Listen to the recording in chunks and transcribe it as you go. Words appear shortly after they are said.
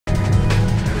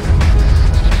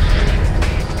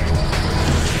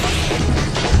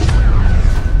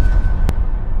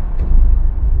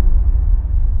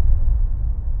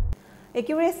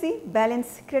Accuracy, balance,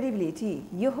 credibility,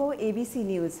 यो हो ABC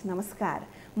news. नमस्कार,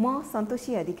 म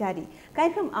सन्तोषी अधिकारी।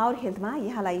 कार्यक्रम आवर हेल्थमा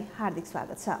यहाँलाई हार्दिक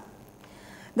स्वागत छ।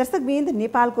 दर्शकवृन्द,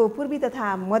 नेपालको पूर्वी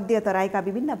तथा मध्य तराईका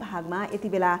विभिन्न भागमा यति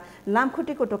बेला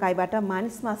लामखुट्टेको टोकाइबाट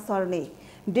मानिसमा सर्ने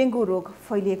डेङ्गु रोग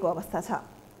फैलिएको अवस्था छ।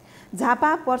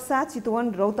 झापा, पर्सा,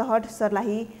 चितवन, रौतहट,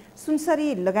 सर्लाही,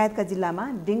 सुनसरी लगायतका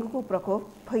जिल्लामा डेङ्गुको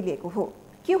प्रकोप फैलिएको हो।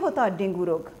 के हो त डेङ्गु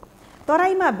रोग?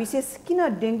 तराईमा विशेष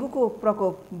किन डेङ्गुको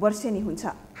प्रकोप वर्षेनी हुन्छ?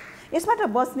 यसबाट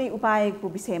बच्ने उपायको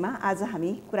विषयमा आज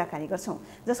हामी कुराकानी गर्छौँ,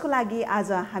 जसको लागि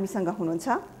आज हामीसँग हुनुहुन्छ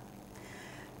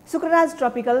शुक्रराज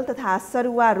ट्रपिकल तथा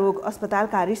सरुवा रोग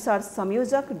अस्पतालका रिसर्च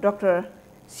संयोजक डाक्टर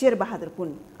शेर बहादुर पुन।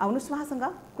 आउनुहोस् उहाँसँग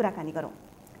कुराकानी गरौँ।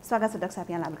 स्वागत छ डाक्टर साहब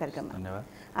यहाँ हाम्रो कार्यक्रममा। धन्यवाद।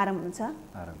 आराम हुनुहुन्छ?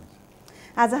 आराम हुन्छ।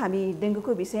 आज हामी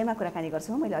डेङ्गुको विषयमा कुराकानी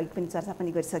गर्छौँ। मैले अघि पनि चर्चा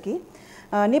पनि गरिसकेँ।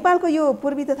 नेपालको यो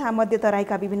पूर्वी तथा मध्य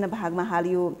तराईका विभिन्न भागमा हाल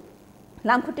यो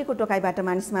लामखुट्टेको टोकाइबाट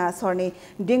मानिसमा सर्ने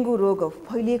डेङ्गु रोग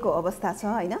फैलिएको अवस्था छ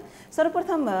हैन?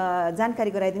 सर्वप्रथम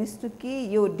जानकारी गराइदिनुहोस्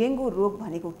कि यो डेङ्गु रोग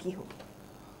भनेको के हो?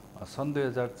 सन्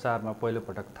 2004 मा पहिलो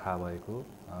पटक थाहा भएको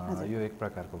यो एक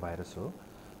प्रकारको भाइरस हो।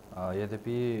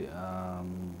 यद्यपि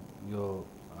यो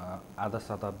आधा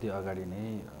शताब्दी अगाडि नै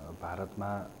भारतमा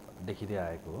देखिँदै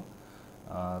आएको हो,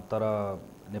 तर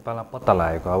नेपालमा पत्ता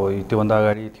लागेको अब त्योभन्दा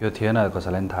अगाडि थिएन,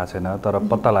 कसैलाई पनि थाहा छैन। तर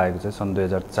पत्ता लागेको चाहिँ सन्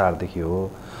 2004 देखि हो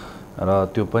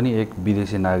र त्यो पनि एक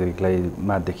विदेशी नागरिकलाई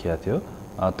मा देखिएको थियो।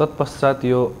 तत्पश्चात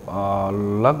यो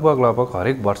लगभग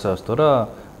हरेक वर्ष जस्तो र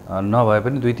नभए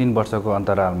पनि 2-3 वर्षको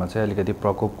अन्तरालमा चाहिँ अलिकति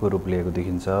प्रकोपको रूप लिएको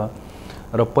देखिन्छ।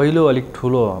 र पहिलो अलिक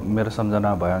ठुलो मेरो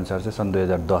सम्झना भएअनुसार चाहिँ सन्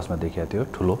 2010 मा देखिएको थियो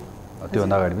ठुलो।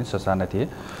 त्योभन्दा अगाडि पनि ससाना थिए।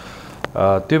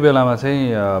 त्यो बेलामा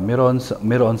चाहिँ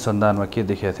मेरो अनुसन्धानमा के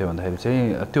देखिएको थियो भन्दाखेरि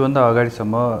चाहिँ त्योभन्दा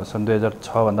अगाडिसम्म सन्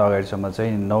 2006 भन्दा अगाडिसम्म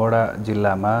चाहिँ 9वटा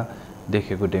जिल्लामा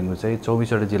देखेको डेङ्गु चाहिँ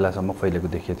 24वटा जिल्लासम्म फैलेको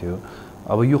देखिएको थियो।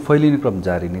 अब यो फैलिने क्रम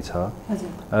जारी नै छ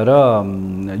र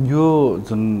यो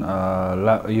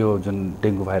जुन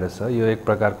डेङ्गु भाइरस छ यो एक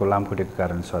प्रकारको लामखुट्टेको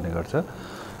कारण सर्ने गर्छ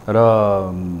र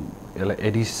यसलाई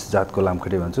एडिस जातको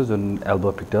लामखुट्टे भन्छ, जुन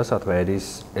एल्बोपिक्टस अथवा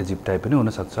एडिस इजिप्टाई पनि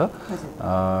हुनसक्छ।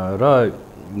 र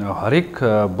हरेक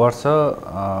वर्ष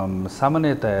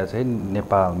सामान्यतया चाहिँ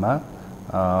नेपालमा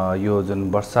यो जुन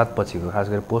बर्सात पछिको खास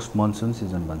गरी पोस्ट मनसुन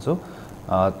सिजन भन्छौँ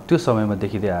त्यो समयमा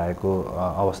देखिँदै आएको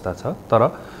अवस्था छ। तर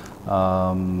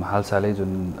हालसालै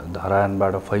जुन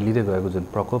धरानबाट फैलिँदै गएको जुन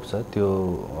प्रकोप छ त्यो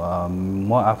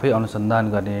म आफै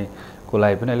अनुसन्धान गर्नेको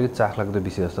लागि पनि अलिकति चाखलाग्दो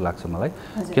विषय जस्तो लाग्छ मलाई।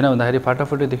 किन भन्दाखेरि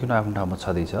फाटाफुटी देखिनु आफ्नो ठाउँमा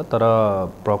छँदैछ, तर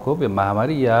प्रकोप या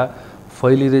महामारी या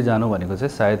फैलिँदै जानु भनेको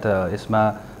चाहिँ सायद यसमा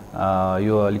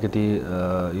यो अलिकति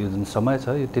यो जुन समय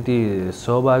छ यो त्यति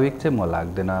स्वाभाविक चाहिँ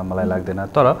मलाई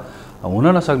लाग्दैन। तर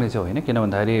हुन नसक्ने चाहिँ होइन, किन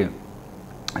भन्दाखेरि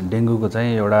डेङ्गुको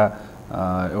चाहिँ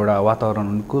एउटा वातावरण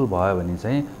अनुकूल भयो भने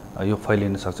चाहिँ यो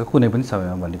फैलिन सक्छ कुनै पनि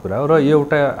समयमा भन्ने कुरा हो। र यो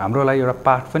एउटा हाम्रो लागि एउटा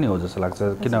पाठ पनि हो जस्तो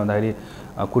लाग्छ। किन भन्दाखेरि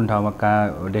कुन ठाउँमा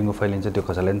कहाँ डेङ्गु फैलिन्छ त्यो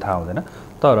कसैलाई पनि थाहा हुँदैन।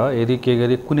 तर यदि के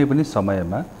गरी कुनै पनि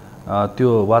समयमा त्यो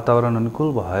वातावरण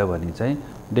अनुकूल भयो भने चाहिँ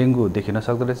डेङ्गु देखिन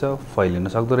सक्दो रहेछ, फैलिन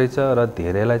सक्दो रहेछ र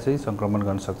धेरैलाई चाहिँ सङ्क्रमण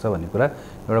गर्न सक्छ भन्ने कुरा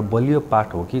एउटा बलियो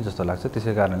पाठ हो कि जस्तो लाग्छ।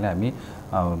 त्यसै कारणले हामी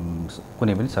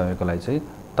कुनै पनि समयको लागि चाहिँ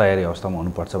तयारी अवस्थामा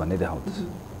हुनुपर्छ भन्ने देखाउँदछ।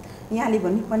 यहाँले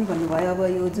पनि भन्नुभयो अब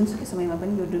यो जुनसुकै समयमा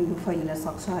पनि यो डेङ्गु फैलिन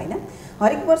सक्छ हैन?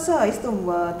 हरेक वर्ष यस्तो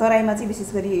तराईमा चाहिँ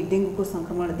विशेष गरी डेङ्गुको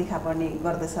सङ्क्रमण देखा पर्ने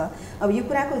गर्दछ। अब यो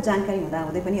कुराको जानकारी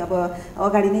हुँदाहुँदै पनि अब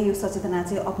अगाडि नै यो सचेतना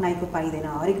चाहिँ अपनाएको पाइँदैन।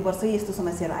 हरेक वर्षै यस्तो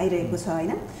समस्याहरू आइरहेको छ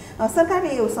हैन?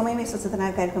 सरकारले यो समयमै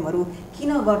सचेतना कार्यक्रमहरू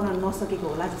किन गर्न नसकेको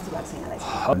होला जस्तो लाग्छ यहाँलाई?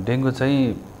 डेङ्गु चाहिँ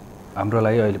हाम्रो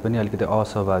लागि अहिले पनि अलिकति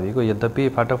अस्वाभाविक हो। यद्यपि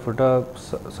फाटाफुटा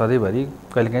सधैँभरि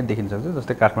कहिलेकाहीँ देखिन सक्छ।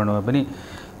 जस्तै काठमाडौँमा पनि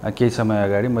केही समय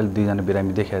अगाडि मैले 2जना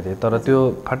बिरामी देखेको थिएँ, तर त्यो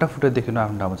फाटाफुटा देखिनु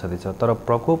आफ्नो ठाउँमा छँदैछ। तर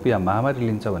प्रकोप या महामारी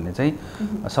लिन्छ भन्ने चाहिँ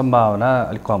सम्भावना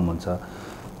अलिक कम हुन्छ।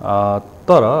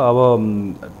 तर अब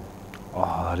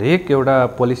हरेक एउटा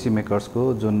पोलिसी मेकर्सको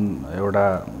जुन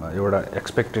एउटा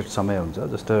एक्सपेक्टेड समय हुन्छ,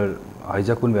 जस्तो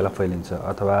हैजा कुन बेला फैलिन्छ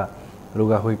अथवा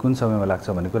रुगाखोकी कुन समयमा लाग्छ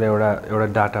भन्ने कुरा एउटा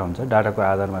डाटा हुन्छ। डाटाको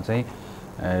आधारमा चाहिँ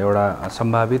एउटा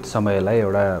सम्भावित समयलाई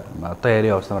एउटा तयारी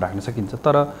अवस्थामा राख्न सकिन्छ।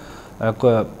 तर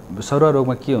सरुवा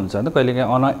रोगमा के हुन्छ भन्दा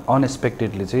कहिलेकाहीँ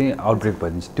अनएक्सपेक्टेडली चाहिँ आउटब्रेक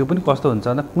भइदिन्छ। त्यो पनि कस्तो हुन्छ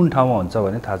भन्दा कुन ठाउँमा हुन्छ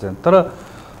भने थाहा छैन। तर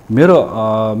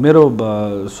मेरो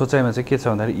सोचाइमा चाहिँ के छ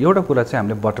भन्दाखेरि एउटा कुरा चाहिँ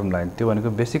हामीले बटम लाइन त्यो भनेको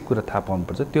बेसिक कुरा थाहा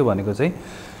पाउनुपर्छ। त्यो भनेको चाहिँ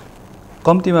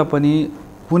कम्तीमा पनि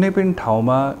कुनै पनि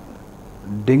ठाउँमा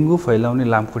डेङ्गु फैलाउने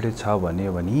लामखुट्टे छ भने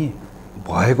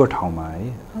भएको ठाउँमा है,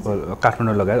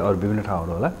 काठमाडौँ लगायत अरू विभिन्न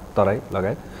ठाउँहरू होला, तराई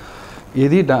लगायत,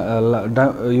 यदि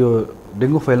यो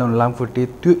डेङ्गु फैलाउने लामखुट्टे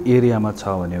त्यो एरियामा छ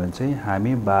भने चाहिँ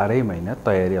हामी 12 महिना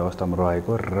तयारी अवस्थामा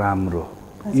रहेको राम्रो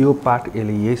यो पाठ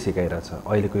यसले यही सिकाइरहेछ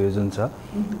अहिलेको यो जुन छ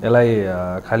यसलाई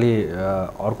खालि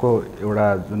अर्को एउटा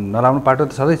जुन नराम्रो पाटो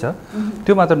त छँदैछ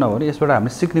त्यो मात्र नभएर यसबाट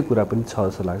हामीले सिक्ने कुरा पनि छ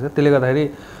जस्तो लाग्छ। त्यसले गर्दाखेरि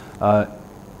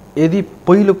यदि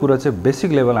पहिलो कुरा चाहिँ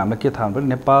बेसिक लेभल हामीलाई के थाहा हुनुपर्छ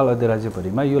नेपाल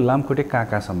अधिराज्यभरिमा यो लामखुट्टे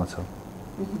कहाँसम्म छ।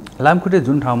 लामखुट्टे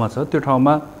जुन ठाउँमा छ त्यो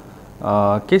ठाउँमा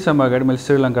केही समय अगाडि मैले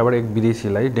श्रीलङ्काबाट एक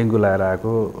विदेशीलाई डेङ्गु लगाएर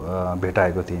आएको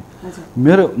भेटाएको थिएँ।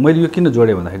 मैले यो किन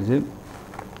जोडेँ भन्दाखेरि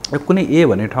चाहिँ कुनै ए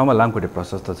भन्ने ठाउँमा लामखुट्टे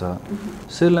प्रशस्त छ,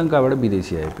 श्रीलङ्काबाट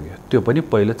विदेशी आइपुग्यो, त्यो पनि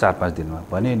पहिलो 4-5 दिनमा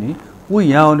भने नि ऊ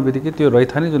यहाँ आउने बित्तिकै त्यो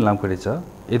रैथाने जुन लामखुट्टे छ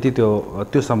यदि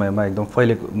त्यो समयमा एकदम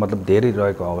फैलेको मतलब धेरै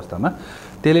रहेको अवस्थामा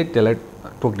त्यसलाई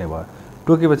टोक्ने भयो।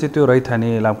 टोकेपछि त्यो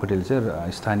रैथाने लामखुट्टेले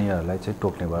चाहिँ स्थानीयहरूलाई चाहिँ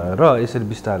टोक्ने भयो र यसरी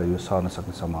बिस्तारै यो सर्न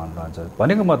सक्ने सम्भावना रहन्छ।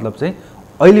 भनेको मतलब चाहिँ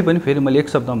अहिले पनि फेरि मैले एक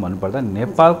शब्दमा भन्नुपर्दा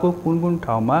नेपालको कुन कुन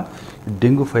ठाउँमा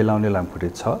डेङ्गु फैलाउने लामखुट्टे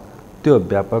छ त्यो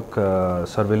व्यापक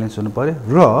सर्वेलेन्स हुनु पर्यो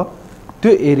र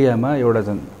त्यो एरियामा एउटा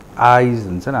जुन आइज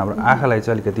हुन्छ नि हाम्रो आँखालाई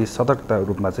चाहिँ अलिकति सतर्कता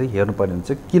रूपमा चाहिँ हेर्नुपर्ने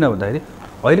हुन्छ। किन भन्दाखेरि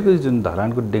अहिलेको जुन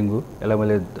धरानको डेङ्गु यसलाई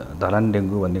मैले धरान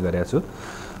डेङ्गु भन्ने गरेको छु,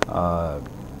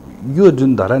 यो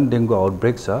जुन धरान डेङ्गु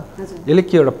आउटब्रेक छ यसले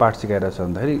के एउटा पाठ सिकाइरहेको छ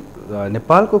भन्दाखेरि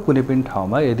नेपालको कुनै पनि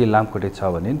ठाउँमा यदि लामखुट्टे छ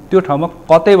भने त्यो ठाउँमा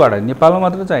कतैबाट नेपालमा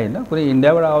मात्र चाहिँ होइन कुनै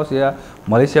इन्डियाबाट आओस् या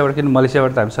मलेसियाबाट, किन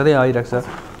मलेसियाबाट त हामी सधैँ आइरहेको छ,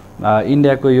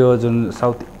 इन्डियाको यो जुन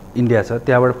साउथ इन्डिया छ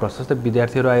त्यहाँबाट प्रशस्त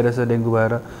विद्यार्थीहरू आइरहेछ डेङ्गु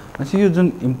भएर। भनेपछि यो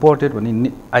जुन इम्पोर्टेड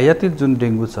भने आयातित जुन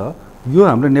डेङ्गु छ यो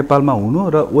हाम्रो नेपालमा हुनु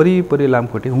र वरिपरि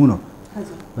लामखुट्टे हुनु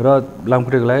र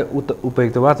लामखुट्टेको लागि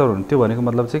उपयुक्त वातावरण, त्यो भनेको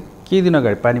मतलब चाहिँ केही दिन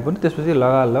अगाडि पानी पर्नु त्यसपछि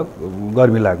लगालग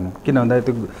गर्मी लाग्नु। किन भन्दाखेरि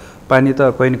त्यो पानी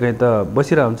त कहीँ न कहीँ त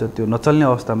बसिरहेको हुन्छ त्यो नचल्ने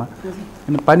अवस्थामा,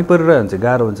 किन पानी परिरहेको हुन्छ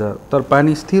गाह्रो हुन्छ, तर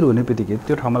पानी स्थिर हुने बित्तिकै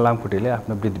त्यो ठाउँमा लामखुट्टेले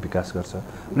आफ्नो वृद्धि विकास गर्छ।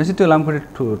 भनेपछि त्यो लामखुट्टे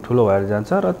ठुलो भएर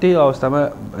जान्छ र त्यही अवस्थामा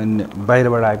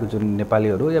बाहिरबाट आएको जुन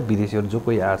नेपालीहरू या विदेशीहरू जो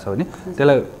कोही आएछ भने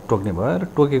त्यसलाई टोक्ने भयो र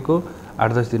टोकेको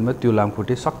 8-10 दिनमा त्यो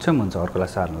लामखुट्टे सक्षम हुन्छ अर्कोलाई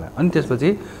सार्नलाई, अनि त्यसपछि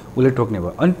उसले टोक्ने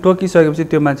भयो। अनि टोकिसकेपछि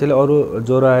त्यो मान्छेले अरू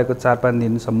ज्वरो आएको 4-5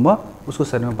 दिनसम्म उसको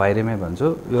शरीरमा भाइरमै भन्छ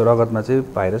यो रगतमा चाहिँ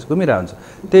भाइरस घुमिरहेको हुन्छ,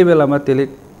 त्यही बेलामा त्यसले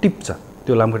टिप्छ,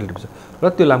 त्यो लामखुट्टे टिप्छ र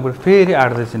त्यो लामखुट्टे फेरि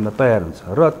 8-10 दिनमा तयार हुन्छ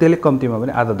र त्यसले कम्तीमा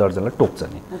पनि आधा दर्जनलाई टोक्छ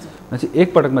नि। भनेपछि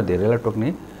एकपटकमा धेरैलाई टोक्ने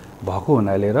भएको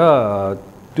हुनाले र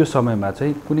त्यो समयमा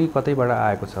चाहिँ कुनै कतैबाट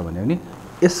आएको छ भने पनि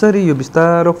यसरी यो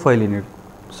बिस्तारो फैलिन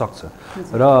सक्छ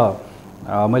र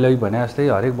मैले अघि भने जस्तै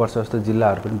हरेक वर्ष जस्तो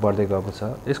जिल्लाहरू पनि बढ्दै गएको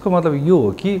छ। यसको मतलब यो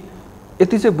हो कि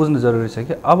यति चाहिँ बुझ्नु जरुरी छ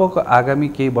कि अबको आगामी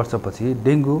केही वर्षपछि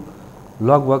डेङ्गु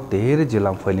लगभग धेरै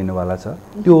जिल्लामा फैलिनेवाला छ।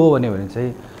 त्यो हो भने चाहिँ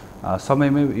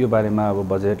समयमै यो बारेमा अब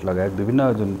बजेट लगायत विभिन्न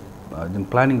जुन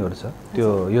प्लानिङहरू छ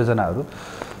त्यो योजनाहरू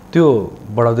त्यो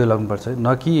बढाउँदै लाग्नुपर्छ। न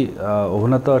कि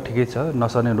हुन त ठिकै छ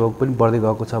नसर्ने रोग पनि बढ्दै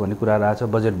गएको छ भन्ने कुराहरू आएको छ,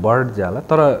 बजेट बढ्दै जाला,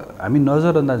 तर हामी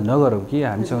नजरअन्दाज नगरौँ कि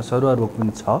हामीसँग सरुवा रोग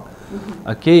पनि छ,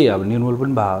 केही अब निर्मूल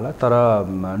पनि भयो होला, तर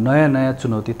नयाँ नयाँ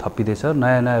चुनौती थपिँदैछ,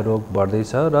 नयाँ नयाँ रोग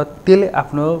बढ्दैछ र त्यसले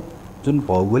आफ्नो जुन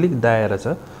भौगोलिक दायरा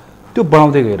छ त्यो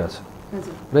बढाउँदै गइरहेछ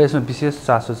र यसमा विशेष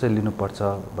चासो चाहिँ लिनुपर्छ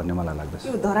भन्ने मलाई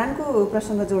लाग्दछ। यो धरानको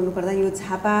प्रसङ्ग जोड्नुपर्दा यो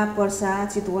झापा, पर्सा,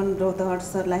 चितवन, रौतहट,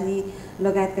 सर्लाही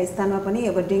लगायतका स्थानमा पनि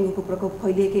अब डेङ्गुको प्रकोप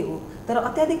फैलिएकै हो, तर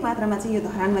अत्याधिक मात्रामा चाहिँ यो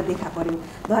धरानमा देखा पर्यो।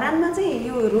 धरानमा चाहिँ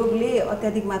यो रोगले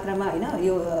अत्याधिक मात्रामा होइन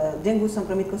यो डेङ्गु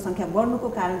सङ्क्रमितको सङ्ख्या बढ्नुको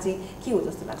कारण चाहिँ के हो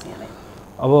जस्तो लाग्छ यहाँलाई?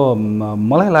 अब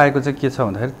मलाई लागेको चाहिँ के छ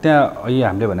भन्दाखेरि त्यहाँ अहिले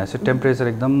हामीले भने जस्तो टेम्परेचर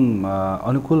एकदम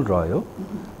अनुकूल रह्यो,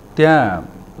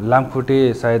 त्यहाँ लामखुट्टे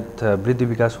सायद वृद्धि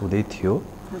विकास हुँदै थियो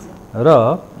र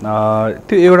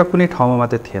त्यो एउटा कुनै ठाउँमा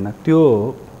मात्रै थिएन, त्यो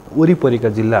वरिपरिका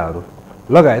जिल्लाहरू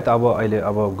लगायत अब अहिले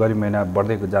अब गर्मी महिना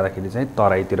बढ्दै जाँदाखेरि चाहिँ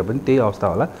तराईतिर पनि त्यही अवस्था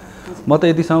होला। म त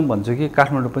यतिसम्म भन्छु कि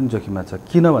काठमाडौँ पनि जोखिममा छ,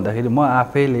 किन भन्दाखेरि म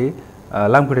आफैले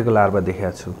लामखुट्टेको लार्भा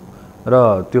देखेको छु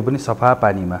र त्यो पनि सफा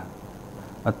पानीमा।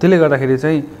 त्यसले गर्दाखेरि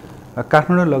चाहिँ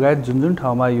काठमाडौँ लगायत जुन जुन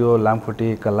ठाउँमा यो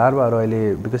लामखुट्टेका लार्भाहरू अहिले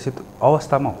विकसित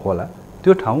अवस्थामा होला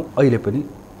त्यो ठाउँ अहिले पनि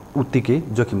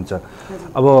उत्तिकै जोखिम छ।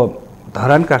 अब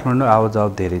धरान काठमाडौँ आवत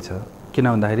जावत धेरै छ, किन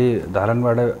भन्दाखेरि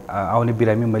धरानबाट आउने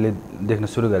बिरामी मैले देख्न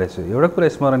सुरु गरेको छु। एउटा कुरा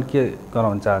स्मरण के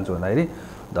गराउन चाहन्छु भन्दाखेरि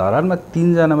धरानमा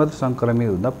 3 जना मात्र सङ्क्रमित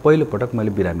हुँदा पहिलोपटक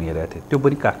मैले बिरामी हेरेको थिएँ, त्यो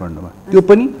पनि काठमाडौँमा, त्यो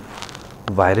पनि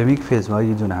भाइरमिक फेजमा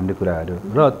यो जुन हामीले कुरा गर्यो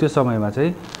र त्यो समयमा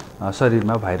चाहिँ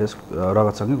शरीरमा भाइरस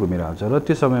रगतसँगै घुमिरहेको हुन्छ र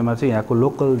त्यो समयमा चाहिँ यहाँको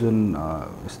लोकल जुन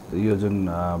यो जुन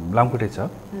लामखुट्टे छ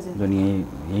जुन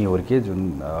यहीँ हुर्के जुन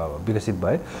विकसित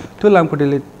भए त्यो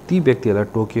लामखुट्टेले ती व्यक्तिहरूलाई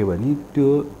टोक्यो भने त्यो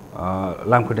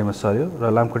लामखुट्टेमा सर्यो र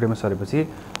लामखुट्टेमा सरेपछि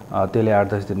त्यसले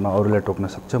 8-10 दिनमा अरूलाई टोक्न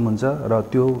सक्षम हुन्छ र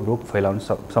त्यो रोग फैलाउने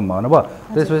सम्भावना भयो।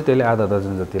 त्यसपछि त्यसले आधा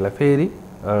दर्जन जतिलाई फेरि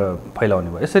फैलाउने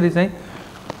भयो। यसरी चाहिँ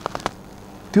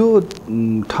त्यो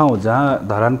ठाउँ जहाँ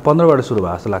धरान 15बाट सुरु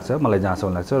भएको जस्तो लाग्छ मलाई,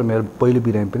 जहाँसम्म लाग्छ। र मेरो पहिलो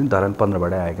बिरामी पनि धरान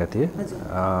 15बाटै आएका थिए।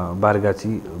 बारगाछी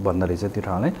भन्दो रहेछ त्यो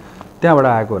ठाउँलाई, त्यहाँबाट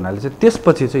आएको हुनाले चाहिँ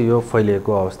त्यसपछि चाहिँ यो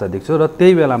फैलिएको अवस्था देख्छु। र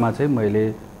त्यही बेलामा चाहिँ मैले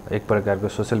एक प्रकारको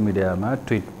सोसियल मिडियामा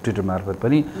ट्विटर मार्फत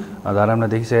पनि धरानमा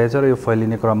देखिसकेको छ र यो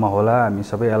फैलिने क्रममा होला, हामी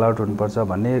सबै अलर्ट हुनुपर्छ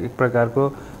भन्ने एक प्रकारको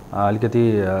अलिकति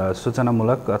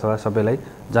सूचनामूलक अथवा सबैलाई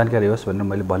जानकारी होस् भनेर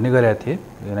मैले भन्ने गरेको थिएँ,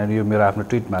 किनभने यो मेरो आफ्नो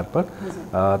ट्विट मार्फत।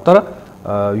 तर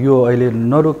यो अहिले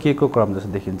नरोकिएको क्रम जस्तो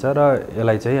देखिन्छ र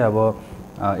यसलाई चाहिँ अब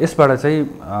यसबाट चाहिँ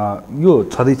यो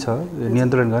छँदैछ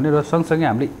नियन्त्रण गर्ने र सँगसँगै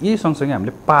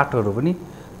हामीले पाठहरू पनि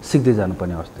सिक्दै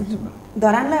जानुपर्ने अवस्था छ।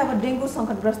 धरानलाई अब डेङ्गु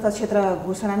सङ्कटग्रस्त क्षेत्र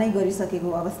घोषणा नै गरिसकेको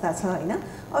अवस्था छ होइन?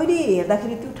 अहिले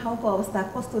हेर्दाखेरि त्यो ठाउँको अवस्था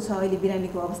कस्तो छ, अहिले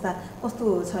बिरामीको अवस्था कस्तो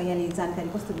छ, यहाँले जानकारी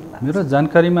कस्तो दिनुभएको? मेरो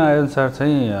जानकारीमा आएअनुसार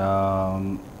चाहिँ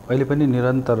अहिले पनि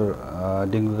निरन्तर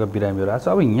डेङ्गुका बिरामीहरू आएको छ।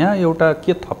 अब यहाँ एउटा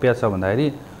के थपिया छ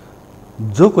भन्दाखेरि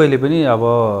जो कोहीले पनि अब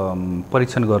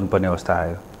परीक्षण गर्नुपर्ने अवस्था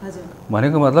आयो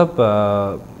भनेको मतलब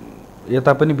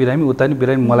यता पनि बिरामी उता पनि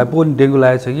बिरामी, मलाई पो डेङ्गु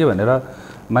लागेको छ कि भनेर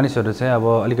मानिसहरू चाहिँ अब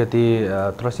अलिकति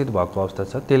त्रसित भएको अवस्था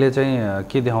छ। त्यसले चाहिँ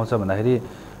के देखाउँछ भन्दाखेरि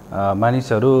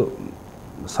मानिसहरू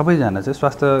सबैजना चाहिँ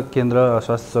स्वास्थ्य केन्द्र,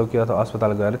 स्वास्थ्य चौकी अथवा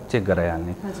अस्पताल गएर चेक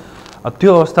गराइहाल्ने।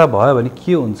 त्यो अवस्था भयो भने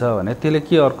के हुन्छ भने त्यसले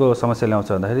के अर्को समस्या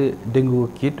ल्याउँछ भन्दाखेरि डेङ्गु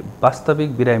किट वास्तविक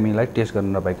बिरामीलाई टेस्ट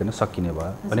गर्न नपाइकन सकिने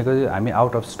भयो भनेको हामी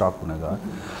आउट अफ स्टक हुन गयो।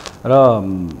 र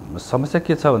समस्या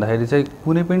के छ भन्दाखेरि चाहिँ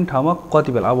कुनै पनि ठाउँमा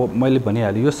कति बेला अब मैले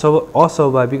भनिहालेँ यो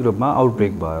अस्वाभाविक रूपमा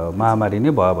आउटब्रेक भयो, महामारी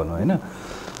नै भयो भनौँ होइन।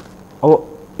 अब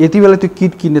यति बेला त्यो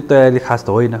किट किन्ने तयारी खास त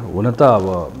होइन, हुन त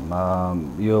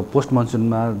अब यो पोस्ट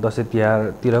मनसुनमा दसैँ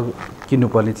तिहारतिर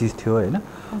किन्नुपर्ने चिज थियो होइन।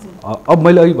 अब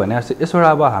मैले अघि भने जस्तो यसबाट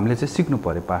अब हामीले चाहिँ सिक्नु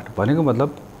पऱ्यो पाठ, भनेको मतलब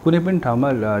कुनै पनि ठाउँमा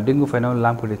डेङ्गु फैलाउने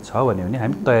लामखुट्टे छ भने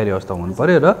हामी तयारी अवस्था हुनु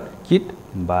पऱ्यो र किट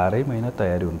 12 महिना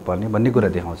तयारी हुनुपर्ने भन्ने कुरा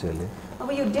देखाउँछ यसले। अब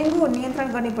यो डेङ्गु नियन्त्रण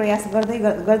गर्ने प्रयास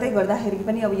गर्दै गर्दाखेरि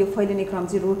पनि अब यो फैलिने क्रम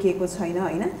चाहिँ रोकिएको छैन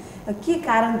होइन? के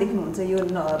कारण देख्नुहुन्छ यो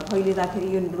फैलिँदाखेरि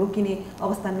यो रोकिने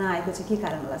अवस्था नआएको चाहिँ के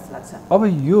कारण होला जस्तो लाग्छ? अब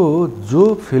यो जो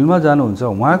फिल्डमा जानुहुन्छ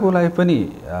उहाँको लागि पनि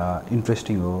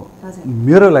इन्ट्रेस्टिङ हो,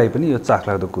 मेरो लागि पनि यो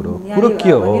चाखलाग्दो कुरो के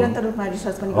हो? निरन्तर रूपमा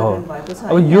रिसर्च पनि गरिरहनु भएको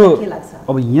छ।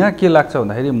 अब यहाँ के लाग्छ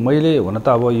भन्दाखेरि मैले हुन त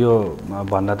अब यो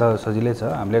भन्न त सजिलै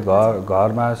छ, हामीले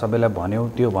घरमा सबैलाई भन्यौँ,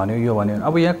 त्यो भन्यो यो भन्यो।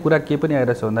 अब यहाँ कुरा के पनि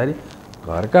आइरहेछ भन्दाखेरि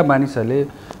घरका मानिसहरूले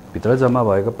भित्र जम्मा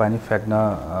भएको पानी फ्याँक्न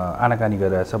आनाकानी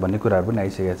गरिरहेछ भन्ने कुराहरू पनि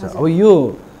आइसकेको छ। अब यो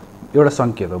एउटा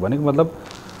सङ्केत हो, भनेको मतलब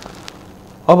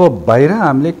अब बाहिर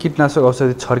हामीले कीटनाशक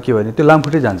औषधि छर्क्यो भने त्यो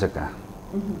लामखुट्टे जान्छ कहाँ?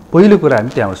 पहिलो कुरा हामी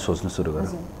त्यहाँबाट सोच्नु सुरु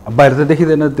गरौँ। अब बाहिर त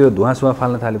देखिँदैन, त्यो धुवाँसुवा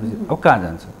फाल्न थालेपछि अब कहाँ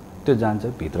जान्छ? त्यो जान्छ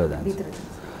भित्र जान्छ।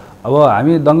 अब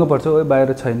हामी दङ्ग पर्छौँ,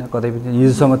 बाहिर छैन, कतै पनि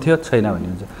हिजोसम्म थियो छैन भन्ने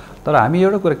हुन्छ। तर हामी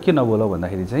एउटा कुरा के नबोलौँ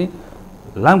भन्दाखेरि चाहिँ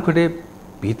लामखुट्टे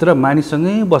भित्र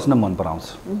मानिससँगै बस्न मन पराउँछ।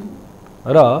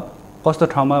 र कस्तो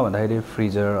ठाउँमा भन्दाखेरि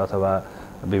फ्रिजर अथवा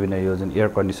विभिन्न यो जुन एयर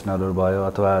कन्डिसनरहरू भयो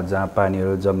अथवा जहाँ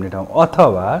पानीहरू जम्ने ठाउँ,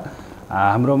 अथवा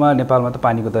हाम्रोमा नेपालमा त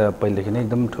पानीको त पहिलेदेखि नै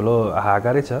एकदम ठुलो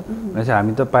हाहाकारै छ। भनेपछि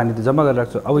हामी त पानी त जम्मा गरेर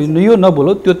राख्छौँ। अब यो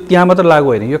नबोलौँ, त्यो त्यहाँ मात्र लागु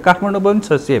होइन, यो काठमाडौँ पनि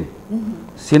छ, सेम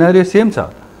सिनारियो सेम छ,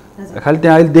 खालि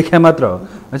त्यहाँ अहिले देखिया मात्र हो।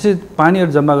 भनेपछि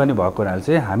पानीहरू जम्मा गर्ने भएको हुनाले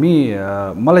चाहिँ हामी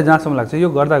मलाई जहाँसम्म लाग्छ यो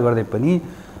गर्दा गर्दै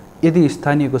पनि यदि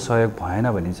स्थानीयको सहयोग भएन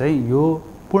भने चाहिँ यो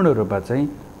पूर्ण रूपमा चाहिँ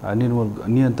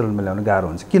नियन्त्रणमा ल्याउन गाह्रो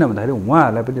हुन्छ। किन भन्दाखेरि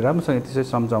उहाँहरूलाई पनि राम्रोसँग त्यसै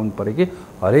सम्झाउनु पऱ्यो कि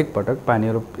हरेक पटक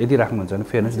पानीहरू यदि राख्नुहुन्छ भने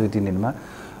फेर्नुहोस् 2-3 दिनमा,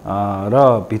 र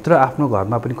भित्र आफ्नो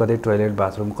घरमा पनि कतै टोइलेट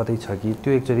बाथरुम कतै छ कि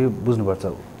त्यो एकचोटि बुझ्नुपर्छ।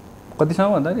 कतिसम्म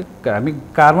भन्दाखेरि हामी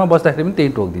कारमा बस्दाखेरि पनि त्यही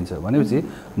टोकिदिन्छ, भनेपछि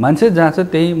मान्छे जहाँ छ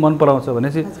त्यही मन पराउँछ।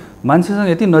 भनेपछि मान्छेसँग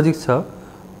यति नजिक छ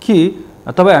कि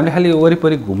तपाईँ हामीले खालि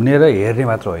वरिपरि घुम्ने र हेर्ने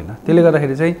मात्र होइन, त्यसले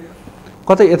गर्दाखेरि चाहिँ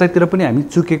कतै यतातिर पनि हामी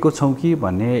चुकेको छौँ कि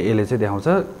भन्ने यसले चाहिँ देखाउँछ।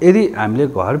 यदि हामीले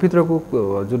घरभित्रको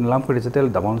जुन लामखुट्टे छ त्यसलाई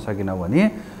दबाउन सकेनौँ भने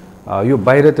यो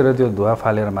बाहिरतिर त्यो धुवा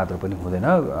फालेर मात्र पनि हुँदैन,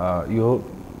 यो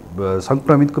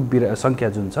सङ्क्रमितको सङ्ख्या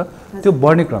जुन छ त्यो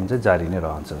बढ्ने क्रम चाहिँ जारी नै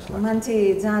रहन्छ। मान्छे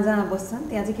जहाँ जहाँ बस्छन्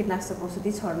त्यहाँ चाहिँ कीटनाशक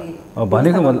औषधि छर्ने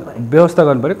भनेको व्यवस्था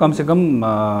गर्नु पऱ्यो। कमसेकम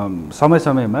समय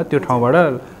समयमा त्यो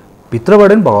ठाउँबाट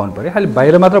भित्रबाट पनि भगाउनु पऱ्यो, खालि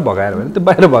बाहिर मात्र भगाएर भने त्यो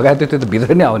बाहिर भगाएर त्यो त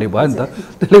भित्र नै आउने भयो नि त।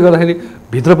 त्यसले गर्दाखेरि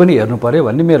भित्र पनि हेर्नु पऱ्यो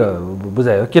भन्ने मेरो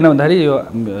बुझाइ हो। किन भन्दाखेरि यो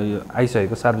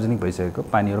आइसकेको सार्वजनिक भइसकेको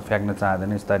पानीहरू फ्याँक्न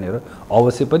चाहँदैन स्थानीयहरू,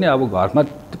 अवश्य पनि अब घरमा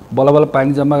बल्ल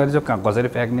पानी जम्मा गरेर कहाँ कसरी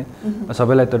फ्याँक्ने,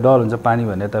 सबैलाई त डर हुन्छ। पानी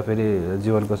भन्ने त फेरि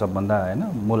जीवनको सबभन्दा होइन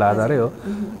मूल आधारै हो।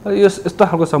 यो यस्तो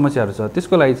खालको समस्याहरू छ,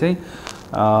 त्यसको लागि चाहिँ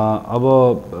अब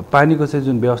पानीको चाहिँ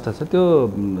जुन व्यवस्था छ त्यो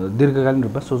दीर्घकालीन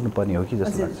रूपमा सोच्नुपर्ने हो कि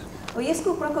जस्तो लाग्छ।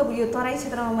 यसको प्रकोप यो तराई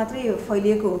क्षेत्रमा मात्रै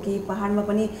फैलिएको हो कि पहाडमा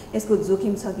पनि यसको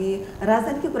जोखिम छ कि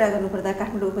राजधानीको कुरा गर्नुपर्दा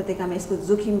काठमाडौँ उपत्यकामा यसको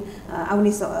जोखिम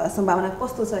आउने सम्भावना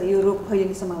कस्तो छ यो रोग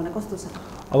फैलिने सम्भावना कस्तो छ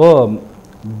अब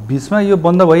बिचमा यो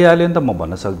बन्द भइहाल्यो नि त म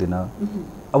भन्न सक्दिनँ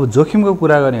अब जोखिमको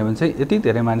कुरा गर्ने हो भने चाहिँ यति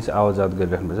धेरै मानिस आवाजात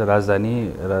गरिराख्नुपर्छ राजधानी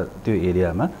र त्यो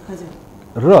एरियामा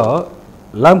र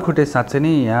लामखुट्टे साँच्चै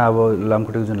नै यहाँ अब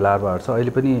लामखुट्टेको जुन लार्भाहरू छ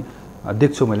अहिले पनि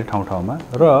देख्छु मैले ठाउँ ठाउँमा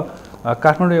र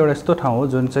काठमाडौँ एउटा यस्तो ठाउँ हो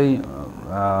जुन चाहिँ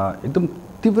एकदम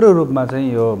तीव्र रूपमा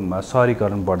चाहिँ यो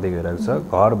सहरीकरण बढ्दै गइरहेको छ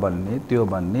घर बन्ने त्यो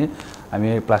बन्ने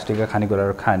हामी प्लास्टिकका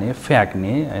खानेकुराहरू खाने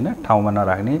फ्याँक्ने होइन ठाउँमा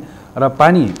नराख्ने र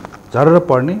पानी झरेर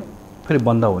पड्ने फेरि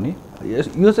बन्द हुने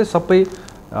यो चाहिँ सबै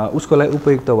उसको लागि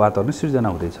उपयुक्त वातावरण सिर्जना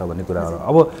हुँदैछ भन्ने कुराहरू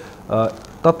अब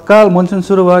तत्काल मनसुन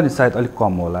सुरु भयो नि सायद अलिक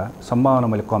कम होला सम्भावना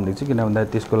मैले कम देख्छु किन भन्दा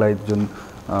त्यसको लागि जुन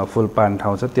फुल पानी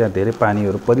ठाउँ छ त्यहाँ धेरै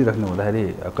पानीहरू परिराख्नु हुँदाखेरि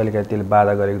कहिलेकाहीँ त्यसले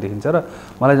बाधा गरेको देखिन्छ र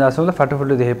मलाई जहाँसम्म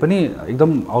फाटोफुटो देखे पनि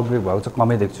एकदम आउटब्रेक भएको चाहिँ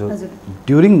कमै देख्छु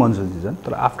ड्युरिङ मनसुन सिजन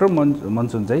तर आफ्टर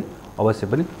मनसुन चाहिँ अवश्य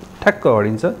पनि ठ्याक्क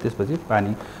अडिन्छ त्यसपछि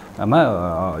पानीमा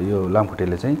यो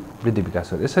लामखुट्टेले चाहिँ वृद्धि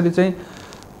विकास गर्छ यसरी चाहिँ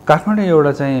काठमाडौँ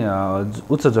एउटा चाहिँ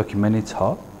उच्च जोखिममा नै छ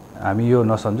हामी यो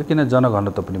नसम्झौँ किन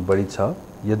जनघनत्व पनि बढी छ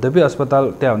यद्यपि अस्पताल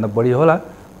त्यहाँभन्दा बढी होला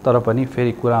तर पनि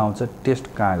फेरि कुरा आउँछ टेस्ट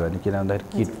कहाँ गर्ने किन भन्दाखेरि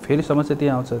किट फेरि समस्या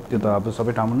त्यहाँ आउँछ त्यो त अब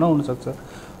सबै ठाउँमा नहुनसक्छ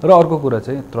र अर्को कुरा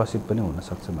चाहिँ त्रसित पनि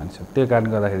हुनसक्छ मानिसहरू त्यो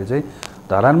कारणले गर्दाखेरि चाहिँ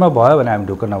धरानमा भयो भने हामी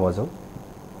ढुक्क नबजाउँ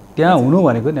त्यहाँ हुनु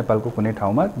भनेको नेपालको कुनै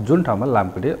ठाउँमा जुन ठाउँमा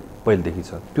लामखुट्टे पहिलेदेखि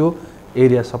छ त्यो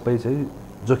एरिया सबै चाहिँ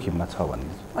जोखिममा छ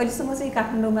भन्ने अहिलेसम्म चाहिँ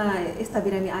काठमाडौँमा यस्ता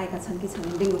बिरामी आएका छन् कि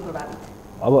छैनन् डेङ्गु प्रभावित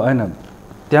अब होइन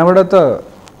त्यहाँबाट त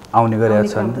आउने गरेका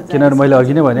छन् किनभने मैले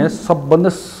अघि नै भने सबभन्दा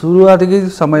सुरुवातकै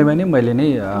समयमा नै मैले नै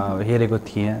हेरेको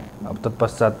थिएँ अब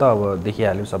तत्पश्चात त अब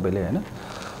देखिहाल्यो सबैले होइन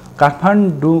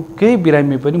काठमाडौँकै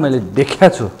बिरामी पनि मैले देखेको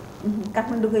छु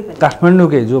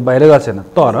काठमाडौँकै जो बाहिर गएको छैन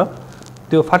तर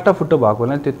त्यो फाटाफुट्टो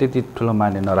भएकोलाई त्यो त्यति ठुलो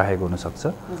माने नराखेको हुनसक्छ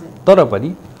तर पनि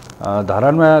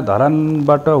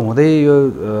धरानबाट हुँदै यो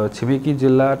छिमेकी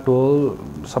जिल्ला टोल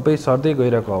सबै सर्दै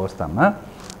गइरहेको अवस्थामा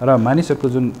र मानिसहरूको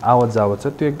जुन आवत जावत छ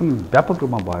त्यो एकदम व्यापक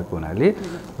रूपमा भएको हुनाले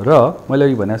र मैले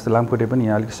अघि भने जस्तो लामखुट्टे पनि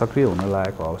यहाँ अलिक सक्रिय हुन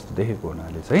लागेको अवस्था देखेको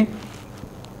हुनाले चाहिँ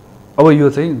अब यो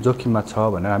चाहिँ जोखिममा छ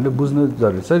भनेर हामीले बुझ्नु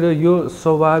जरुरी छ र यो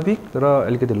स्वाभाविक र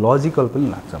अलिकति लजिकल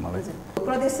पनि लाग्छ मलाई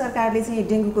प्रदेश सरकारले चाहिँ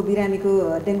डेङ्गुको बिरामीको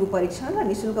डेङ्गु परीक्षण र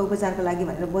निःशुल्क उपचारको लागि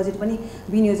भनेर बजेट पनि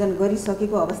विनियोजन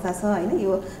गरिसकेको अवस्था छ होइन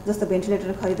यो जस्तो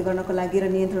भेन्टिलेटर खरिद गर्नको लागि र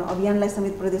नियन्त्रण अभियानलाई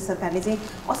समेत प्रदेश सरकारले चाहिँ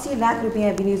 80 लाख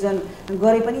रुपियाँ विनियोजन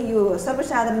गरे पनि यो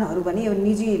सर्वसाधारणहरू भने यो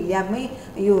निजी ल्याबमै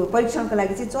यो परीक्षणको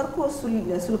लागि चाहिँ चर्को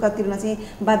शुल्क तिर्न चाहिँ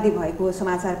बाध्य भएको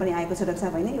समाचार पनि आएको छ डाक्टर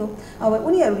साहब होइन यो अब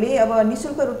उनीहरूले अब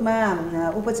निःशुल्क रूपमा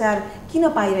उपचार किन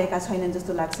पाइरहेका छैनन्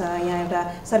जस्तो लाग्छ यहाँ एउटा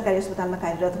सरकारी अस्पतालमा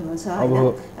कार्यरत हुनुहुन्छ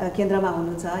होइन केन्द्रमा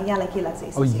हुनुहुन्छ यहाँलाई के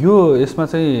लाग्छ अब यो यसमा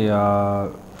चाहिँ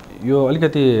यो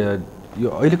अलिकति यो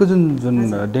अहिलेको जुन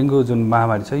डेङ्गु जुन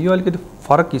महामारी छ यो अलिकति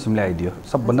फरक किसिमले आइदियो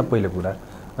सबभन्दा पहिलो कुरा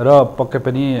र पक्कै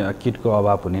पनि किटको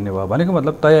अभाव हुने नै भयो भनेको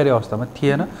मतलब तयारी अवस्थामा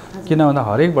थिएन किन भन्दा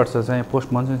हरेक वर्ष चाहिँ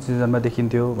पोस्ट मनसुन सिजनमा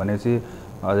देखिन्थ्यो भनेपछि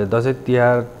दसैँ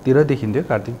तिहारतिर देखिन्थ्यो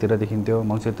कार्तिकतिर देखिन्थ्यो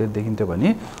मङ्सिरतिर देखिन्थ्यो भने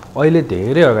अहिले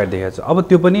धेरै अगाडि देखाएको छ अब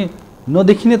त्यो पनि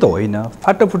नदेखिने त होइन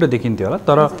फाटोफुटो देखिन्थ्यो होला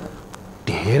तर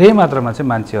धेरै मात्रामा चाहिँ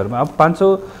मान्छेहरूमा अब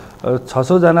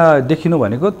 500-600 जना देखिनु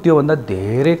भनेको त्योभन्दा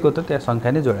धेरैको त त्यहाँ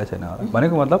सङ्ख्या नै जोडेको छैन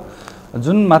भनेको मतलब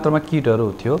जुन मात्रामा किटहरू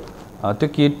थियो त्यो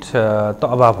किट त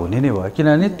अभाव हुने नै भयो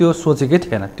किनभने त्यो सोचेकै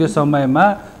थिएन त्यो समयमा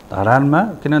धरानमा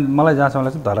किन मलाई जहाँसम्म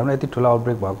लाग्छ धरानमा यति ठुलो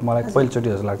आउटब्रेक भएको मलाई पहिलोचोटि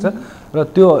जस्तो लाग्छ र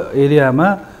त्यो एरियामा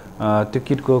त्यो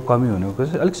किटको कमी हुनुको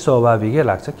चाहिँ अलिक स्वाभाविकै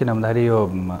लाग्छ किन भन्दाखेरि यो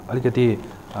अलिकति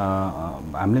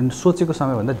हामीले सोचेको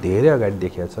समयभन्दा धेरै अगाडि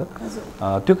देखिएको छ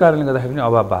त्यो कारणले गर्दाखेरि पनि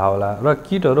अभाव भयो होला र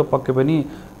किटहरू पक्कै पनि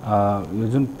यो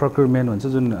जुन प्रोक्युरमेन्ट हुन्छ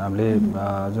जुन हामीले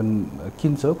जुन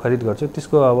किन्छौँ खरिद गर्छौँ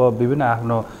त्यसको अब विभिन्न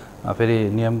आफ्नो फेरि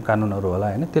नियम कानुनहरू होला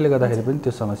होइन त्यसले गर्दाखेरि पनि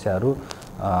त्यो समस्याहरू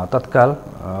तत्काल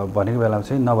भनेको बेलामा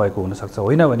चाहिँ नभएको हुनसक्छ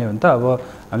होइन भने त अब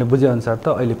हामीले बुझेअनुसार त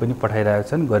अहिले पनि पठाइरहेका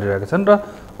छन् गरिरहेका छन् र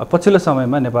पछिल्लो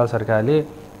समयमा नेपाल सरकारले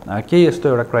केही यस्तो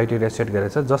एउटा क्राइटेरिया सेट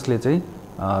गरेको छ जसले चाहिँ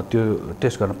त्यो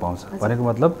टेस्ट गर्न पाउँछ भनेको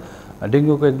मतलब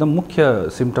डेङ्गुको एकदम मुख्य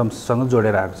सिम्पटम्ससँग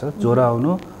जोडेर आएको छ ज्वरो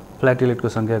आउनु प्लेटलेटको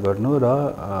सङ्ख्या घट्नु र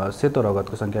सेतो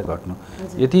रगतको सङ्ख्या घट्नु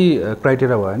यति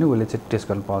क्राइटेरिया भयो भने उसले चाहिँ टेस्ट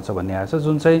गर्न पाउँछ भन्ने आएको छ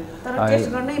जुन चाहिँ टेस्ट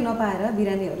गर्नै नपाएर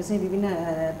बिरामीहरू चाहिँ विभिन्न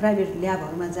प्राइभेट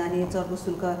ल्याबहरूमा जाने चर्को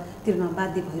शुल्क तिर्न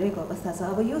बाध्य भइरहेको अवस्था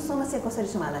छ अब यो समस्या कसरी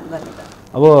समाधान गर्ने त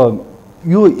अब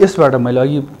यो यसबाट मैले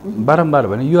अघि बारम्बार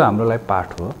भने यो हाम्रो लागि पाठ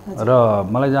हो र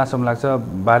मलाई जहाँसम्म लाग्छ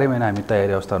 12 महिना हामी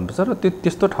तयारी अवस्था हुनुपर्छ र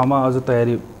त्यस्तो ठाउँमा अझ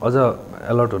तयारी अझ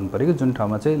अलर्ट हुनु पऱ्यो कि जुन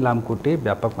ठाउँमा चाहिँ लामखुट्टे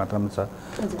व्यापक मात्रामा छ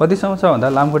कतिसम्म छ भन्दा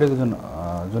लामखुट्टेको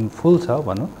जुन फुल छ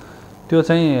भनौँ त्यो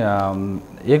चाहिँ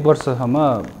 1 वर्षसम्म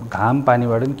घाम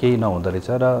पानीबाट पनि केही नहुँदो रहेछ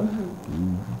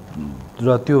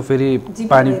र त्यो फेरि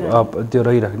पानी त्यो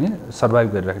रहिराख्ने सर्भाइभ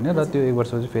गरिराख्ने र त्यो 1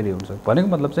 वर्षपछि फेरि हुन्छ भनेको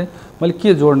मतलब चाहिँ मैले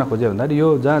के जोड्न खोजेँ भन्दाखेरि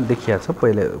यो जहाँ देखिया छ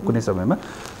पहिले कुनै समयमा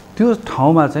त्यो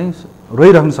ठाउँमा चाहिँ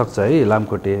रहिरहन सक्छ है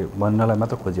लामखुट्टे भन्नलाई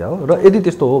मात्र खोजिया हो र यदि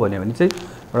त्यस्तो हो भने चाहिँ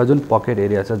एउटा जुन पकेट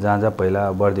एरिया छ जहाँ जहाँ पहिला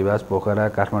बर्दिवास पोखरा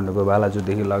काठमाडौँको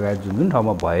बालाजुदेखि लगायत जुन जुन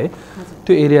ठाउँमा भए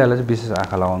त्यो एरियालाई चाहिँ विशेष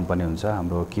आँखा लगाउनु पर्ने हुन्छ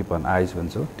हाम्रो किप अन आइज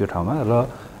भन्छौँ त्यो ठाउँमा र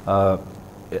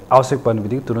आवश्यक पर्ने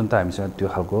बित्तिकै तुरन्त हामीसँग त्यो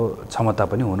खालको क्षमता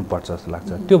पनि हुनुपर्छ जस्तो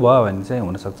लाग्छ त्यो भयो भने चाहिँ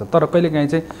हुनसक्छ तर कहिलेकाहीँ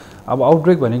चाहिँ अब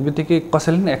आउटब्रेक भनेको बित्तिकै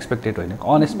कसैले नै एक्सपेक्टेड होइन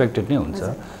अनएक्सपेक्टेड नै हुन्छ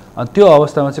त्यो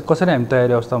अवस्थामा चाहिँ कसरी हामी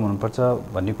तयारी अवस्थामा हुनुपर्छ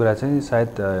भन्ने कुरा चाहिँ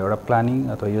सायद एउटा प्लानिङ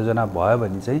अथवा योजना भयो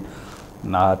भने चाहिँ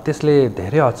त्यसले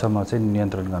धेरै हदसम्म चाहिँ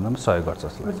नियन्त्रण गर्नमा सहयोग गर्छ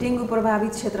जस्तो लाग्छ डेङ्गु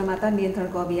प्रभावित क्षेत्रमा त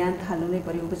नियन्त्रणको अभियान थाल्नु नै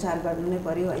पर्यो उपचार गर्नु नै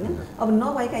पर्यो होइन अब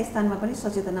नभएका स्थानमा पनि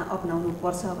सचेतना अपनाउनु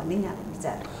पर्छ भन्ने यहाँको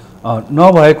विचार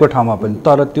नभएको ठाउँमा पनि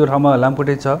तर त्यो ठाउँमा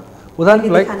लामखुट्टे छ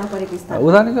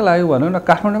उदाहरणको लागि भनौँ न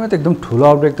काठमाडौँमा त एकदम ठुलो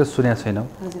आउटब्रेक त सुनेको छैनौँ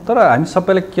तर हामी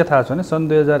सबैलाई के थाहा छ भने सन्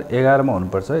 2011मा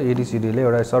हुनुपर्छ एडिसिडीले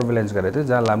एउटा सर्भेलेन्स गरेको थियो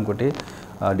जहाँ लामखुट्टे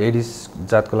एडिस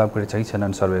जातको लामखुट्टे छ कि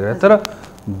छैनन् सर्वे गरेर तर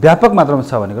व्यापक मात्रामा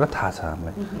छ भन्ने कुरा थाहा छ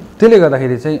हामीलाई त्यसले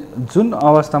गर्दाखेरि चाहिँ जुन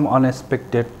अवस्थामा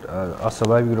अनएक्सपेक्टेड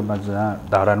अस्वाभाविक रूपमा जहाँ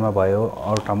धारानमा भयो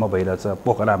अरू ठाउँमा भइरहेछ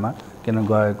पोखरामा किन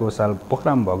गएको साल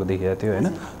पोखरामा भएको देखिएको थियो होइन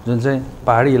जुन चाहिँ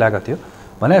पहाडी इलाका थियो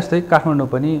भने जस्तै काठमाडौँ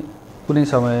पनि कुनै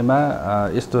समयमा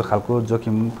यस्तो खालको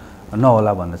जोखिम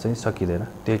नहोला भन्न चाहिँ सकिँदैन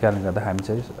त्यही कारणले गर्दा हामी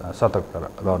चाहिँ सतर्क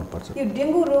रहनुपर्छ यो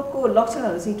डेङ्गु रोगको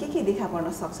लक्षणहरू चाहिँ के देखा पर्न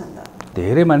सक्छन् त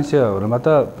धेरै मान्छेहरूमा त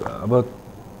अब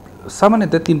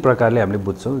सामान्यतः 3 प्रकारले हामीले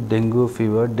बुझ्छौँ dengue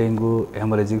fever dengue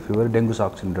haemorrhagic fever dengue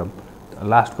सक सिन्ड्रोम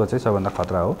लास्टको चाहिँ सबभन्दा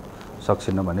खतरा हो सक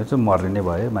सिन्ड्रोम भने चाहिँ मर्ने नै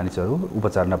भए मानिसहरू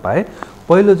उपचार नपाए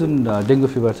पहिलो जुन डेङ्गु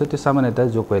फिभर छ त्यो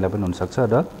सामान्यतः जो कोहीलाई पनि हुनसक्छ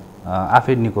र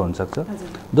आफै निको हुनसक्छ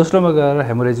दोस्रोमा गएर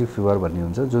हेमोरेजिक फिभर भन्ने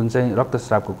हुन्छ जुन चाहिँ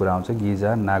रक्तस्रावको कुरा आउँछ गिजा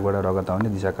नाकबाट रगत आउने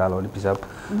दिशा कालो आउने पिसाब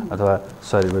अथवा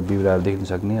शरीरमा बिग्राहरू देख्न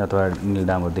सक्ने अथवा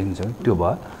निलडामहरू देख्न सक्ने त्यो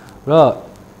भयो र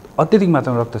अत्यधिक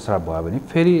मात्रामा रक्तस्राव भयो भने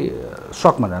फेरि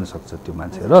सकमा जान सक्छ त्यो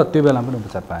मान्छे र त्यो बेलामा पनि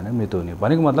उपचार पाएन मृत्यु हुने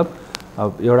भनेको मतलब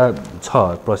एउटा छ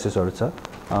प्रोसेसहरू छ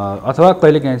अथवा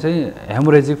कहिलेकाहीँ चाहिँ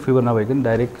हेमोरेजिक फिभर नभइकन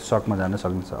डाइरेक्ट सकमा जान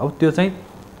सकिन्छ अब त्यो चाहिँ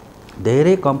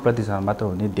धेरै कम प्रतिशत मात्र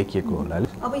हुने देखिएको होला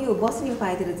अब यो बस्ने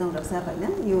उपायतिर जाउँ डाक्टर साहब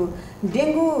होइन यो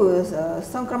डेङ्गु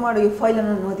सङ्क्रमण यो फैलन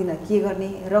नदिन के गर्ने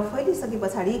र फैलिसके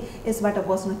पछाडि यसबाट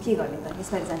बस्न के गर्ने त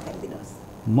यसबारे जानकारी दिनुहोस्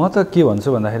म त के भन्छु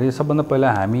भन्दाखेरि सबभन्दा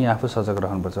पहिला हामी आफू सजग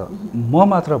रहनुपर्छ म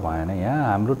मात्र भएन यहाँ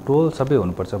हाम्रो टोल सबै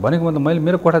हुनुपर्छ भनेको मतलब मैले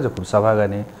मेरो कोठा चाहिँ खुब सफा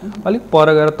गर्ने अलिक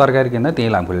पर गएर तरकारी किन्दा त्यही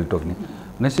लामखुट्टेले टोक्ने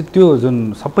भनेपछि त्यो जुन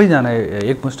सबैजना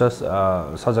एकमुष्ट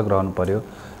सजग रहनु पर्यो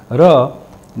र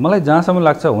मलाई जहाँसम्म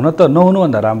लाग्छ हुन त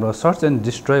नहुनुभन्दा राम्रो सर्च एन्ड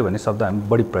डिस्ट्रोय भन्ने शब्द हामी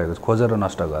बढी प्रयोग गर्छौँ खोजेर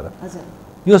नष्ट गर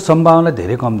यो सम्भावना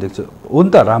धेरै कम देख्छु हुन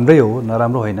त राम्रै हो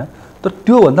नराम्रो होइन तर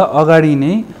त्योभन्दा अगाडि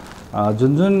नै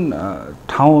जुन जुन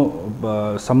ठाउँ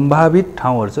सम्भावित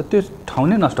ठाउँहरू छ त्यो ठाउँ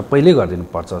नै नष्ट पहिल्यै गरिदिनु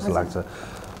पर्छ जस्तो लाग्छ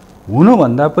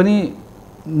हुनुभन्दा पनि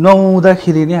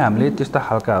नहुँदाखेरि नै हामीले त्यस्ता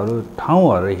खालकाहरू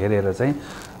ठाउँहरू हेरेर चाहिँ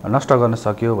नष्ट गर्न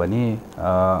सक्यो भने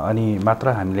अनि मात्र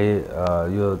हामीले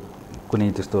यो कुनै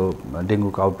त्यस्तो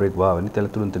डेङ्गुको आउटब्रेक भयो भने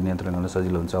त्यसलाई तुरन्त नियन्त्रण गर्न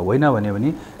सजिलो हुन्छ होइन भने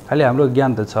खालि हाम्रो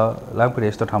ज्ञान त छ लामखुट्टे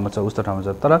यस्तो ठाउँमा छ उस्तो ठाउँमा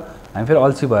छ तर हामी फेरि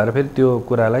अल्छी भएर फेरि त्यो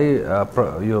कुरालाई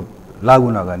यो लागू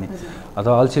नगर्ने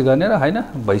अथवा अल्छी गर्ने र होइन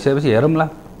भइसकेपछि हेरौँला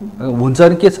हुन्छ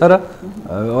नि के छ र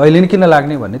अहिले नै किन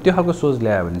लाग्ने भन्ने त्यो खालको सोच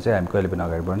ल्यायो भने चाहिँ हामी कहिले पनि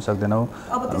अगाडि बढ्न सक्दैनौँ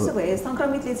अब त्यसो भए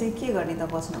सङ्क्रमितले चाहिँ के गर्ने त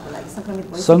बच्नको लागि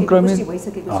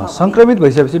सङ्क्रमित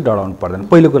भइसकेपछि डराउनु पर्दैन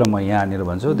पहिलो कुरा म यहाँनिर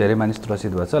भन्छु धेरै मानिस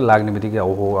त्रसित भएछ लाग्ने बित्तिकै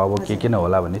ओहो अब के किन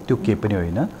होला भन्ने त्यो केही पनि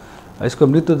होइन यसको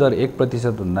मृत्यु दर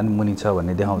 1% भन्दा पनि मुनि छ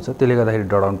भन्ने देखाउँछ त्यसले गर्दाखेरि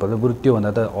डराउनु पर्दैन बरु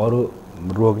त्योभन्दा त अरू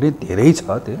रोग नै धेरै छ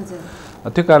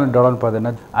त्यो कारण डराउनु पर्दैन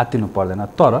आत्तिनु पर्दैन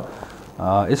तर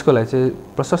यसको लागि चाहिँ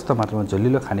प्रशस्त मात्रामा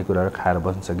झोलिलो खानेकुराहरू खाएर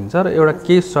बस्न सकिन्छ र एउटा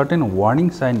केही सर्टेन वार्निङ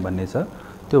साइन भन्ने छ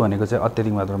त्यो भनेको चाहिँ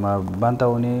अत्यधिक मात्रामा बान्ता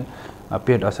हुने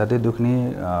पेट असाध्यै दुख्ने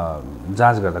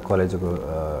जाँच गर्दा कलेजोको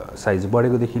साइज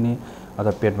बढेको देखिने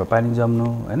अथवा पेटमा पानी जम्नु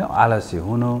होइन आलस्य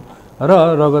हुनु र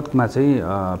रगतमा चाहिँ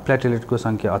प्लेटलेटको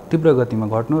सङ्ख्या तीव्र गतिमा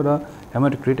घट्नु र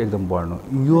हेमाटोक्रिट एकदम बढ्नु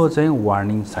यो चाहिँ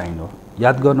वार्निङ साइन हो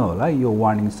याद गर्नु होला यो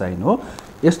वार्निङ साइन हो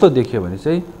यस्तो देखियो भने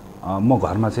चाहिँ म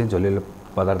घरमा चाहिँ झोलिलो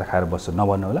पदार्थ खाएर बस्छु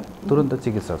नभन्नु होला तुरन्त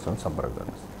चिकित्सकसँग सम्पर्क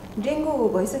गर्नुहोस् डेङ्गु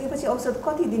भइसकेपछि औषध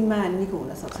कति दिनमा निको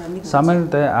हुन सक्छ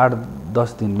सामान्यतया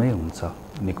 8-10 दिनमै हुन्छ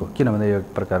निको किनभने यो एक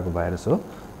प्रकारको भाइरस हो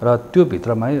र त्यो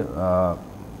भित्रमै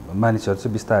मानिसहरू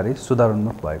चाहिँ बिस्तारै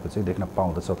सुधारोन्मुख भएको चाहिँ देख्न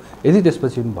पाउँदछौँ यदि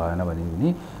त्यसपछि पनि भएन भने पनि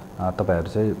तपाईँहरू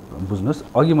चाहिँ बुझ्नुहोस्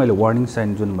अघि मैले वार्निङ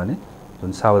साइन जुन भने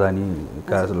जुन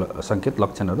सावधानीका सङ्केत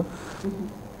लक्षणहरू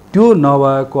त्यो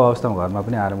नभएको अवस्थामा घरमा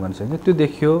पनि आराम गर्न सकिन्छ। त्यो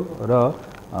देखियो र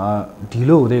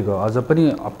ढिलो हुँदै गयो, अझ पनि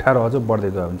अप्ठ्यारो अझ बढ्दै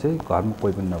गयो भने चाहिँ घरमा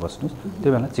कोही पनि नबस्नुहोस्। त्यो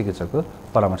बेला चिकित्सकको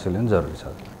परामर्श लिनु जरुरी छ।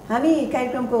 हामी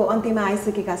कार्यक्रमको अन्त्यमा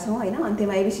आइसकेका छौँ होइन।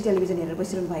 अन्त्यमा एबिसी टेलिभिजन हेरेर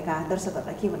बसिरहनुभएका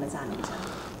दर्शकहरूलाई के भन्न चाहनुहुन्छ?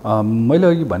 मैले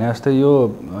अघि भने जस्तै यो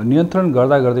नियन्त्रण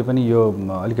गर्दा गर्दै पनि यो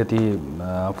अलिकति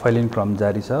फैलिने क्रम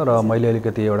जारी छ र मैले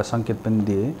अलिकति एउटा सङ्केत पनि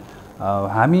दिएँ।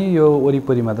 हामी यो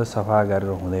वरिपरिमा त सफा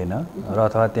गरेर हुँदैन र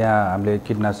अथवा त्यहाँ हामीले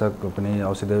कीटनाशक पनि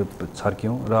औषधि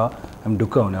छर्क्यौँ र हामी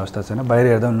ढुक्क हुने अवस्था छैन। बाहिर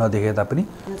हेर्दा नदेखे तापनि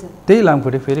त्यही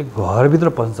लामखुट्टे फेरि घरभित्र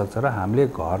पस्न सक्छ र हामीले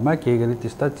घरमा केही गरी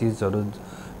त्यस्ता चिजहरू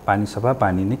पानी सफा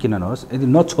पानी नै किन नहोस्, यदि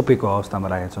नछोपेको अवस्थामा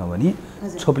राखेका छौँ भने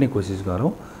छोप्ने कोसिस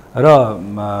गरौँ र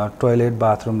टोयलेट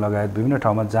बाथरुम लगायत विभिन्न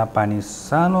ठाउँमा जहाँ पानी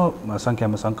सानो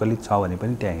सङ्ख्यामा सङ्कलित छ भने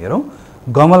पनि त्यहाँ हेरौँ।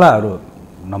 गमलाहरू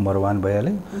नम्बर 1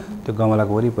 भइहाल्यो। त्यो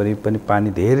गमलाको वरिपरि पनि पानी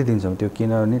धेरै दिन्छौँ, त्यो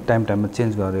किनभने टाइममा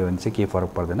चेन्ज गऱ्यो भने चाहिँ केही फरक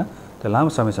पर्दैन। त्यो लामो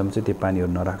समयसम्म चाहिँ त्यो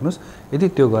पानीहरू नराख्नुहोस्। यदि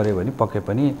त्यो गऱ्यो भने पक्कै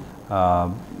पनि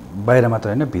बाहिर मात्र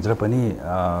होइन भित्र पनि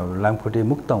लामखुट्टे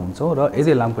मुक्त हुन्छौँ र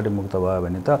यदि लामखुट्टे मुक्त भयो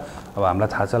भने त अब हामीलाई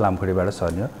थाहा छ लामखुट्टेबाट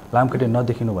सर्ने हो। लामखुट्टे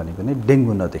नदेखिनु भनेको नै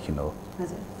डेङ्गु नदेखिनु हो।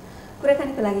 हजुर,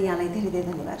 कुराकानीको लागि यहाँलाई धेरै धेरै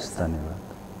धन्यवाद। धन्यवाद।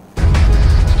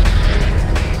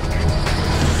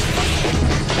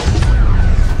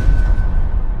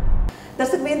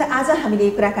 दर्शकवृन्द, आज हामीले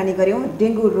कुराकानी गऱ्यौँ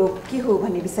डेङ्गु रोग के हो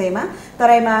भन्ने विषयमा।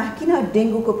 तराईमा किन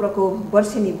डेङ्गुको प्रकोप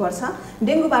वर्षेनी बढ्छ,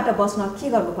 डेङ्गुबाट बच्न के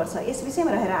गर्नुपर्छ, यस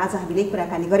विषयमा रहेर आज हामीले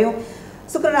कुराकानी गऱ्यौँ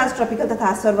शुक्रराज ट्रपिकल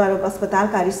तथा सर्वरोग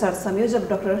अस्पतालका रिसर्च संयोजक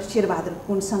डाक्टर शेर बहादुर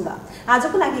कुनसँग।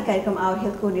 आजको लागि कार्यक्रम आवर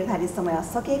हेल्थको निर्धारित समय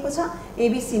सकिएको छ।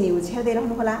 एबिसी न्युज हेर्दै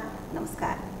रहनुहोला।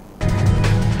 नमस्कार।